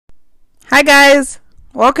Hi guys,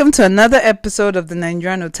 welcome to another episode of the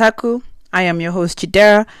Nigerian Otaku. I am your host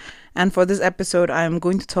Chidera, and for this episode I am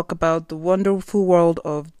going to talk about the wonderful world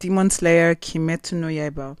of Demon Slayer Kimetsu no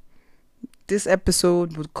Yaiba. This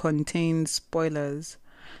episode would contain spoilers,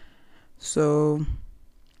 so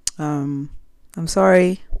I'm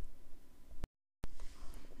sorry.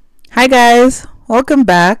 Hi guys, welcome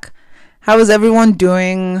back. How is everyone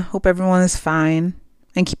doing? Hope everyone is fine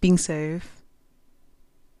and keeping safe.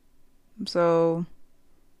 So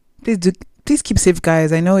please keep safe,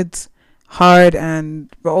 guys. I know it's hard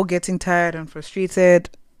and we're all getting tired and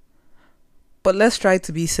frustrated, but let's try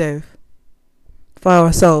to be safe for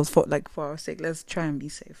ourselves, for our sake. Let's try and be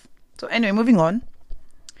safe. So anyway, moving on.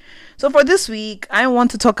 So for this week, I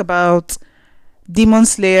want to talk about Demon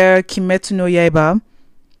Slayer Kimetsu no Yaiba.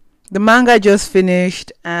 The manga just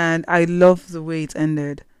finished and I love the way it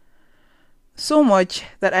ended. So much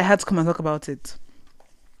that I had to come and talk about it.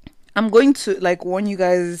 I'm going to warn you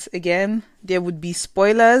guys again, there would be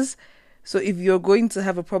spoilers. So if you're going to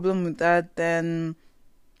have a problem with that, then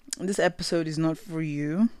this episode is not for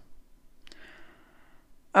you.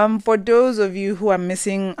 For those of you who are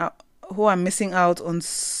missing out on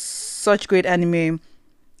such great anime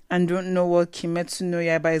and don't know what Kimetsu no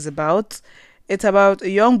Yaiba is about, it's about a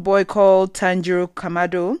young boy called Tanjiro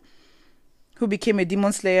Kamado who became a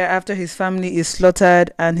demon slayer after his family is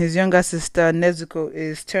slaughtered and his younger sister Nezuko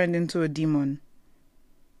is turned into a demon.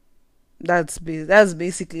 That's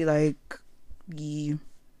basically the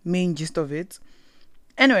main gist of it.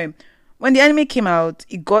 Anyway, when the anime came out,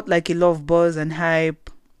 it got a lot of buzz and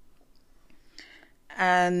hype,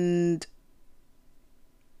 and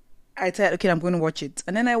I said, okay, I'm going to watch it.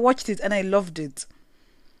 And then I watched it and I loved it.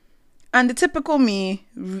 And the typical me,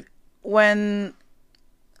 when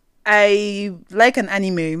I like an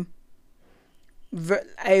anime,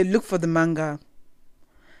 I look for the manga.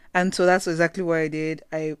 And so that's exactly what I did.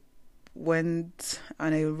 I went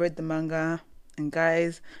and I read the manga. And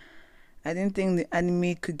guys, I didn't think the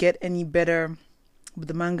anime could get any better. But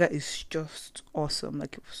the manga is just awesome.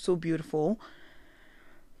 It was so beautiful.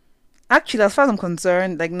 Actually, as far as I'm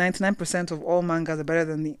concerned, 99% of all mangas are better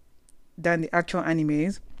than the actual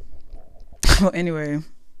animes. But anyway,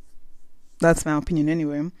 that's my opinion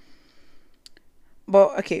anyway.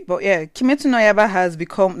 But yeah, Kimetsu no Yaiba has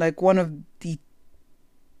become one of the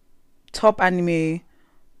top anime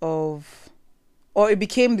or it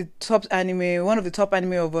became the top anime, one of the top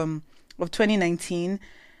anime of 2019,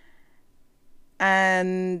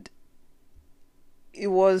 and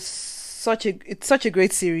it's such a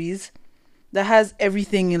great series that has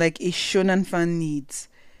everything a shonen fan needs: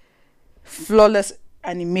 flawless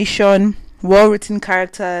animation, well-written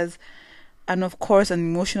characters, and of course an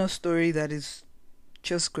emotional story that is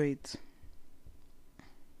just great.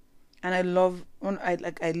 And I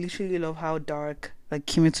literally love how dark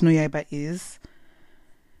Kimetsu no Yaiba is.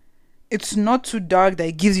 It's not too dark that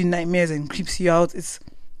it gives you nightmares and creeps you out. It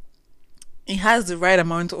has the right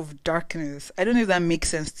amount of darkness. I don't know if that makes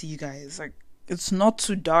sense to you guys. It's not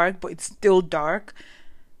too dark, but it's still dark.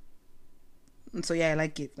 And so yeah, I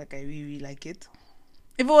like it. I really, really like it.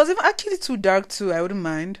 If it was actually too dark too, I wouldn't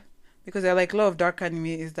mind, because I like a lot of dark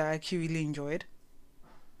animes that I actually really enjoyed.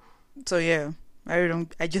 So yeah,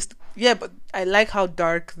 but I like how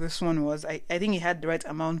dark this one was. I think it had the right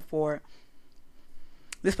amount for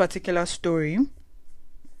this particular story.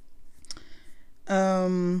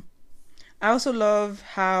 I also love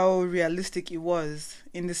how realistic it was,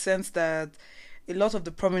 in the sense that a lot of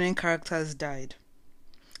the prominent characters died.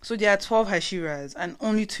 So there are 12 Hashiras and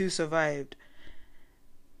only 2 survived.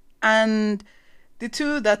 And the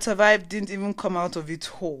 2 that survived didn't even come out of it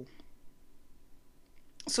whole.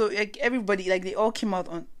 So everybody, they all came out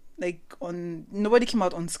nobody came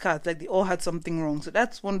out unscathed. They all had something wrong. So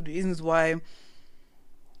that's one of the reasons why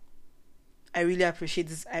I really appreciate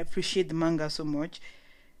this. I appreciate the manga so much.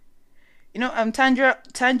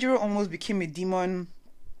 Tanjiro almost became a demon.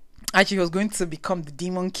 Actually, he was going to become the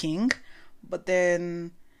demon king, but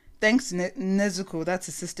then thanks to Nezuko, that's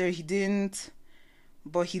his sister, he didn't.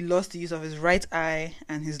 But he lost the use of his right eye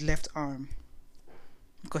and his left arm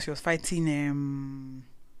because he was fighting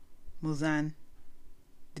Muzan,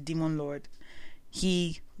 the demon lord.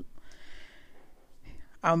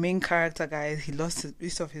 Our main character, guys, he lost the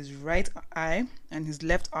use of his right eye and his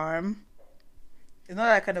left arm. It's not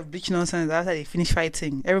that kind of bitch nonsense. After they finish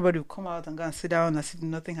fighting, everybody will come out and go and sit down as if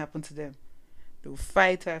nothing happened to them. They will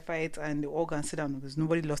fight, and they all go and sit down because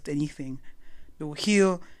nobody lost anything. They will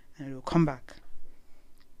heal and they will come back.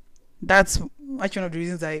 That's actually one of the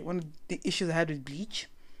reasons one of the issues I had with Bleach.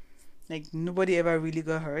 Nobody ever really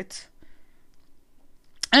got hurt.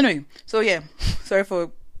 Anyway, so yeah, sorry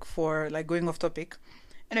for for like going off topic.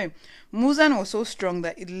 Anyway, Muzan was so strong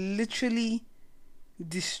that it literally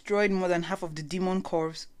destroyed more than half of the demon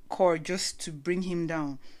core just to bring him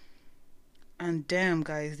down. And damn,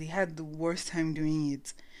 guys, they had the worst time doing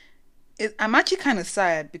it. I'm actually kind of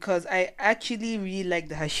sad because I actually really like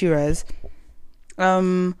the Hashiras.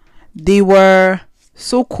 They were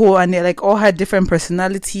so cool and they like all had different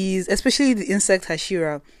personalities, especially the insect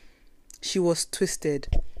Hashira. She was twisted,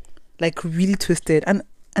 like really twisted, and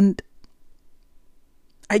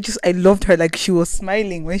I loved her. Like, she was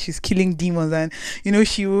smiling when she's killing demons, and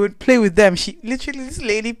she would play with them. She literally, this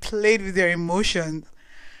lady played with their emotions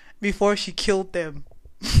before she killed them.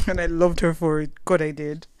 And I loved her for it. God, I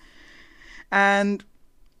did. And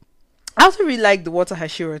I also really liked the water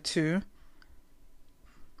Hashira too.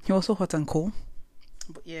 He was so hot and cool.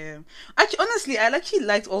 But yeah, actually, honestly, I actually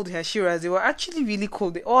liked all the Hashiras. They were actually really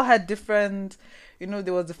cool. They all had different,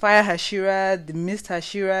 there was the fire Hashira, the mist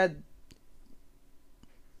Hashira.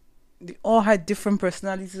 They all had different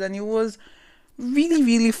personalities, and it was really,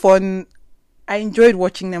 really fun. I enjoyed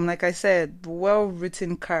watching them. Like I said,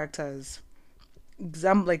 well-written characters.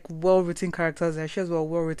 Well-written characters. Hashiras were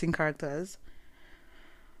well-written characters.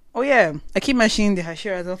 Oh yeah, I keep mentioning the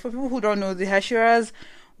Hashiras. And for people who don't know, the Hashiras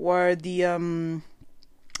were the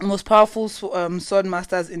most powerful sword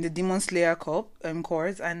masters in the Demon Slayer corps,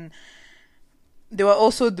 and they were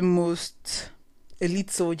also the most elite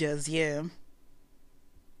soldiers. Yeah.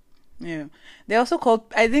 They're also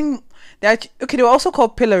called, I think they were also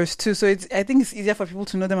called pillars too, so I think it's easier for people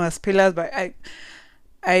to know them as pillars, but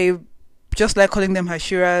I just like calling them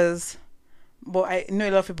Hashiras, but I know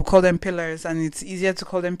a lot of people call them pillars, and it's easier to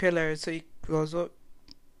call them pillars, so you also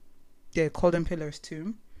call them pillars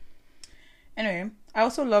too. Anyway, I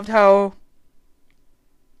also loved how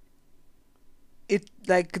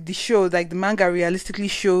the manga realistically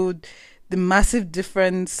showed the massive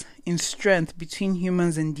difference in strength between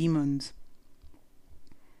humans and demons.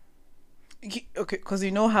 Okay, because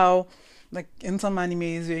how, like, in some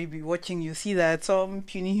animes where you be watching, you see that some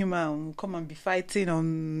puny human will come and be fighting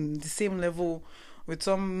on the same level with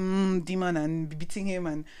some demon and be beating him,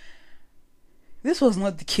 and this was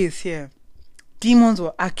not the case here. Demons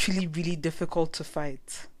were actually really difficult to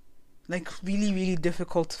fight. Like, really, really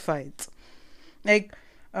difficult to fight. Like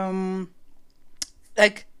the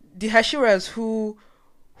Hashiras who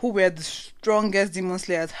were the strongest demon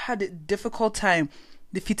slayers had a difficult time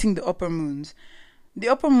defeating the Upper Moons. The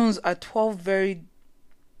Upper Moons are 12 very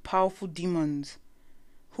powerful demons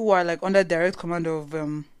who are like under direct command of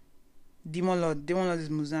Demon Lord. Demon Lord is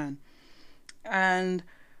Muzan. And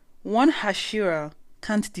one Hashira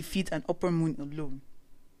can't defeat an Upper Moon alone.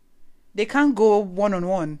 They can't go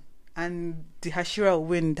one-on-one and the Hashira will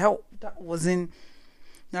win. That wasn't...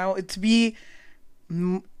 Now, they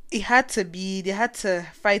had to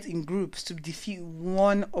fight in groups to defeat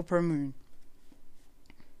one Upper Moon.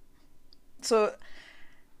 So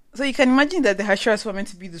you can imagine that the Hashiras were meant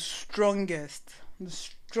to be the strongest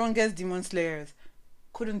demon slayers.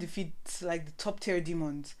 Couldn't defeat like the top tier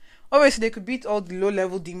demons. Obviously, they could beat all the low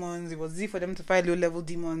level demons. It was easy for them to fight low level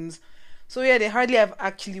demons. So yeah, they hardly have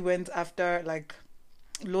actually went after like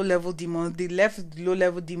low level demons. They left the low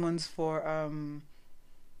level demons for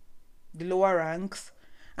the lower ranks,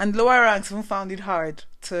 and lower ranks even found it hard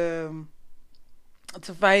to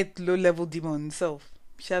fight low level demons. So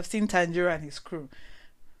you should have seen Tanjiro and his crew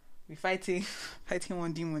be fighting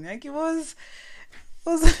one demon. Like, it was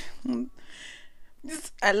just,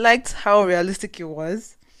 I liked how realistic it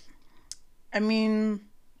was. I mean,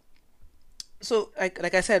 so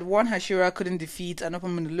like I said, one Hashira couldn't defeat an Upper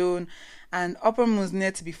Moon alone, and Upper Moons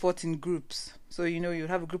need to be fought in groups. So you'd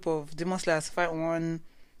have a group of demon slayers fight one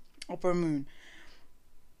Upper Moon.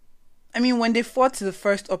 I mean, when they fought the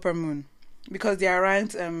first Upper Moon, because they are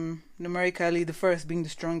ranked numerically, the first being the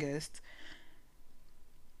strongest.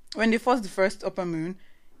 When they fought the first Upper Moon,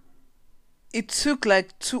 it took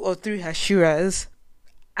like 2 or 3 Hashiras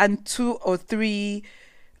and 2 or 3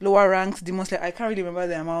 lower ranks demon slayers. I can't really remember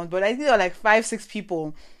the amount, but I think there were like 5-6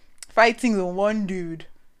 people fighting the one dude.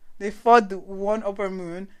 They fought the one Upper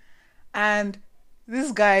Moon, and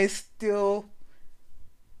this guy still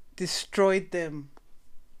destroyed them.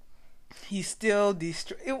 He still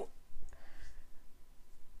destroyed it.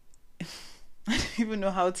 I don't even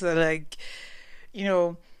know how to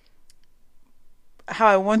how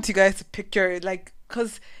I want you guys to picture it, like,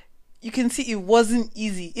 because you can see it wasn't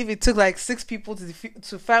easy. If it took like 6 people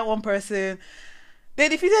to fight one person, they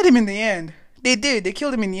defeated him in the end. They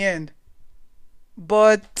killed him in the end.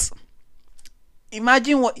 But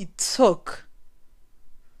imagine what it took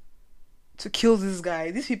to kill this guy.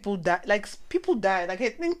 These people died. Like people died. Like I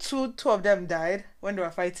think two of them died when they were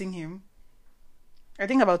fighting him. I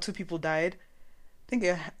think about two people died. I think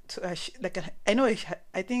I know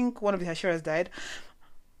I think one of the Hashiras died.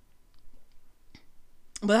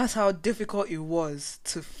 But that's how difficult it was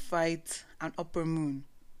to fight an upper moon.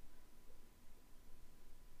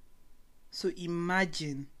 So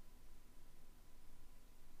imagine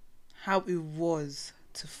how it was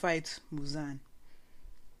to fight Muzan.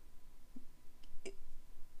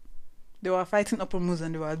 They were fighting upper moons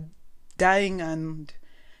and they were dying, and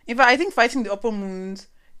in fact I think fighting the upper moons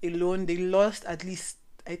alone they lost at least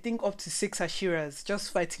I think up to 6 Hashiras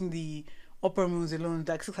just fighting the upper moons alone.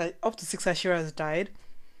 Like up to 6 Hashiras died.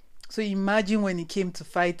 So imagine when it came to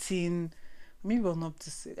fighting, maybe well not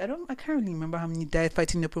to say I can't really remember how many died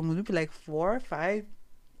fighting the upper moons, maybe like 4 or 5.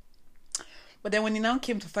 But then when it now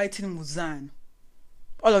came to fighting Muzan,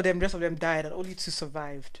 all of them, the rest of them died and only 2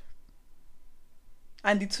 survived.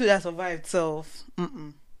 And the 2 that survived, so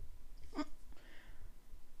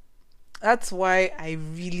that's why I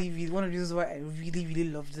really one of the reasons why I really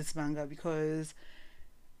love this manga, because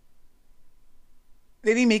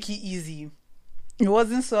they didn't make it easy. It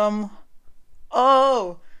wasn't some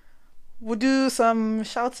oh we'll do some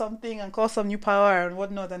shout something and call some new power and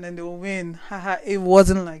whatnot and then they'll win. Haha, it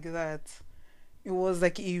wasn't like that. It was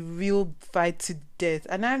like a real fight to death.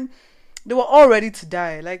 And then they were all ready to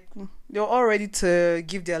die. Like they were all ready to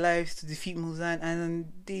give their lives to defeat Muzan,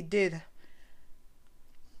 and they did.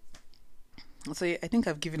 So yeah, I think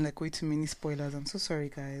I've given like way too many spoilers. I'm so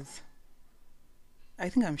sorry, guys. I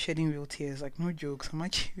think I'm shedding real tears. Like no jokes.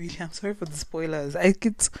 I'm sorry for the spoilers.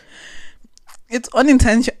 It's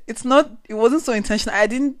unintentional. It's not. It wasn't so intentional. I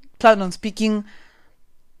didn't plan on speaking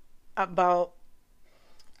about.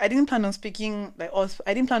 I didn't plan on speaking like us.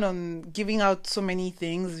 I didn't plan on giving out so many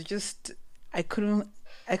things. It's just I couldn't.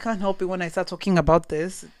 I can't help it when I start talking about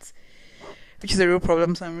this, which is a real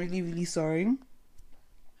problem. So I'm really sorry.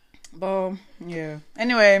 But yeah.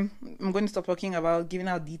 Anyway, I'm going to stop talking about giving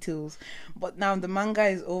out details. But now the manga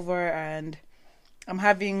is over and I'm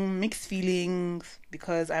having mixed feelings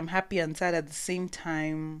because I'm happy and sad at the same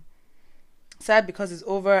time. Sad because it's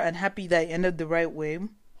over and happy that it ended the right way.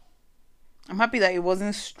 I'm happy that it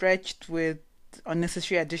wasn't stretched with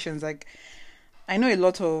unnecessary additions. Like I know a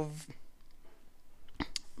lot of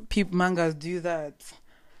mangas do that.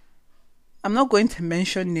 I'm not going to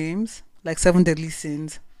mention names like Seven Deadly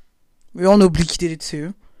Sins. We all know Bleach did it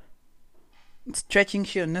too. Stretching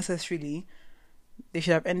shit unnecessarily. They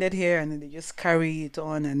should have ended here and then they just carry it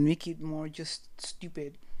on and make it more just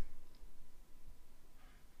stupid.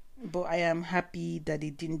 But I am happy that they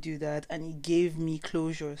didn't do that and it gave me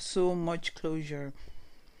closure. So much closure.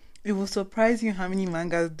 It will surprise you how many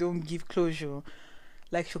mangas don't give closure.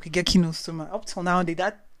 Like Shokugeki no Soma. Up till now,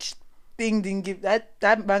 that thing didn't give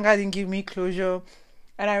that manga didn't give me closure.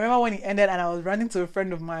 And I remember when it ended and I was running to a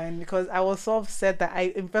friend of mine because I was so upset that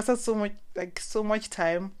I invested so much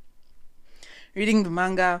time reading the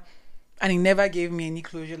manga and it never gave me any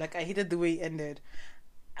closure. Like I hated the way it ended.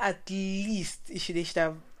 At least they should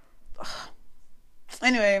have.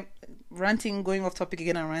 Anyway, going off topic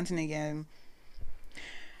again and ranting again.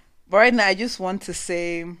 But right now I just want to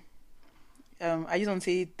say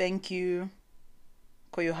thank you,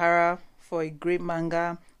 Koyohara, for a great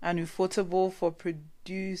manga and Ufotable for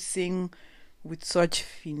producing with such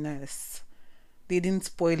finesse. They didn't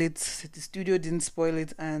spoil it, the studio didn't spoil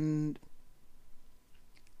it, and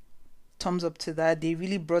thumbs up to that. They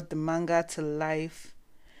really brought the manga to life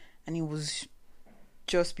and it was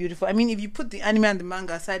just beautiful. I mean, if you put the anime and the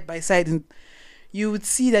manga side by side, and you would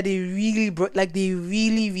see that they really brought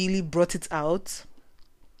it out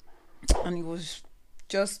and it was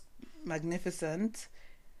just magnificent.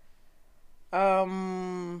 What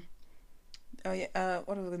was I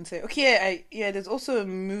going to say? Okay, there's also a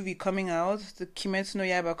movie coming out, the Kimetsu no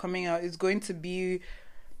Yaiba coming out. It's going to be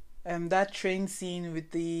that train scene,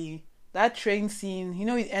 you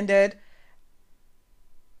know, it ended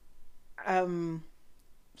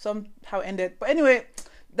somehow ended. But anyway,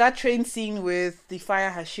 that train scene with the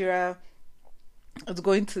fire Hashira, is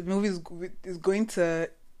going to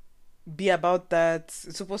be about that.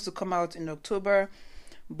 It's supposed to come out in October,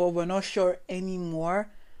 but we're not sure anymore.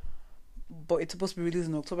 But it's supposed to be released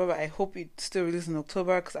in October, but I hope it's still released in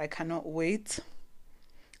October because I cannot wait.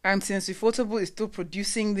 And since Ufotable is still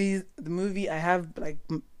producing the movie, I have like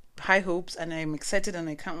high hopes and I'm excited and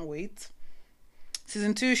I can't wait.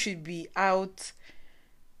 Season 2 should be out,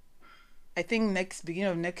 I think beginning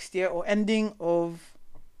of next year or ending of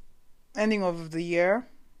the year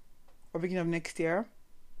or beginning of next year,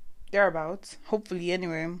 thereabouts. Hopefully,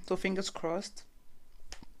 anyway. So fingers crossed.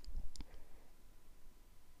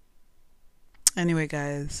 Anyway,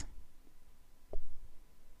 guys,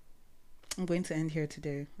 I'm going to end here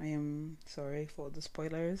today. I am sorry for the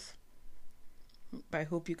spoilers, but I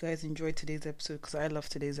hope you guys enjoyed today's episode because I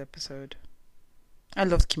loved today's episode. I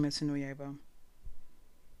loved Kimetsu no Yaiba.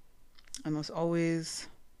 And as always,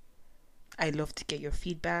 I love to get your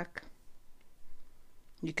feedback.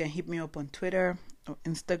 You can hit me up on Twitter or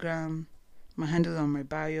Instagram. My handle is on my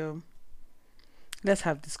bio. Let's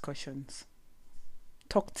have discussions.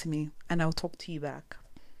 Talk to me and I'll talk to you back.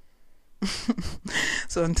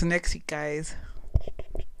 So until next week, guys.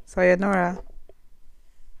 Sayonara.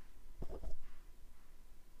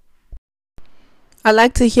 I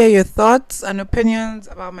like to hear your thoughts and opinions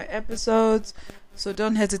about my episodes, so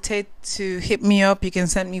don't hesitate to hit me up. You can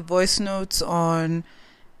send me voice notes on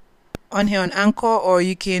here on Anchor, or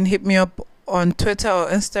you can hit me up on Twitter or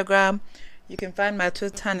Instagram. You can find my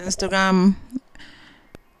Twitter and Instagram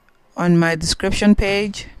on my description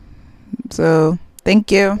page. So thank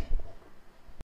you.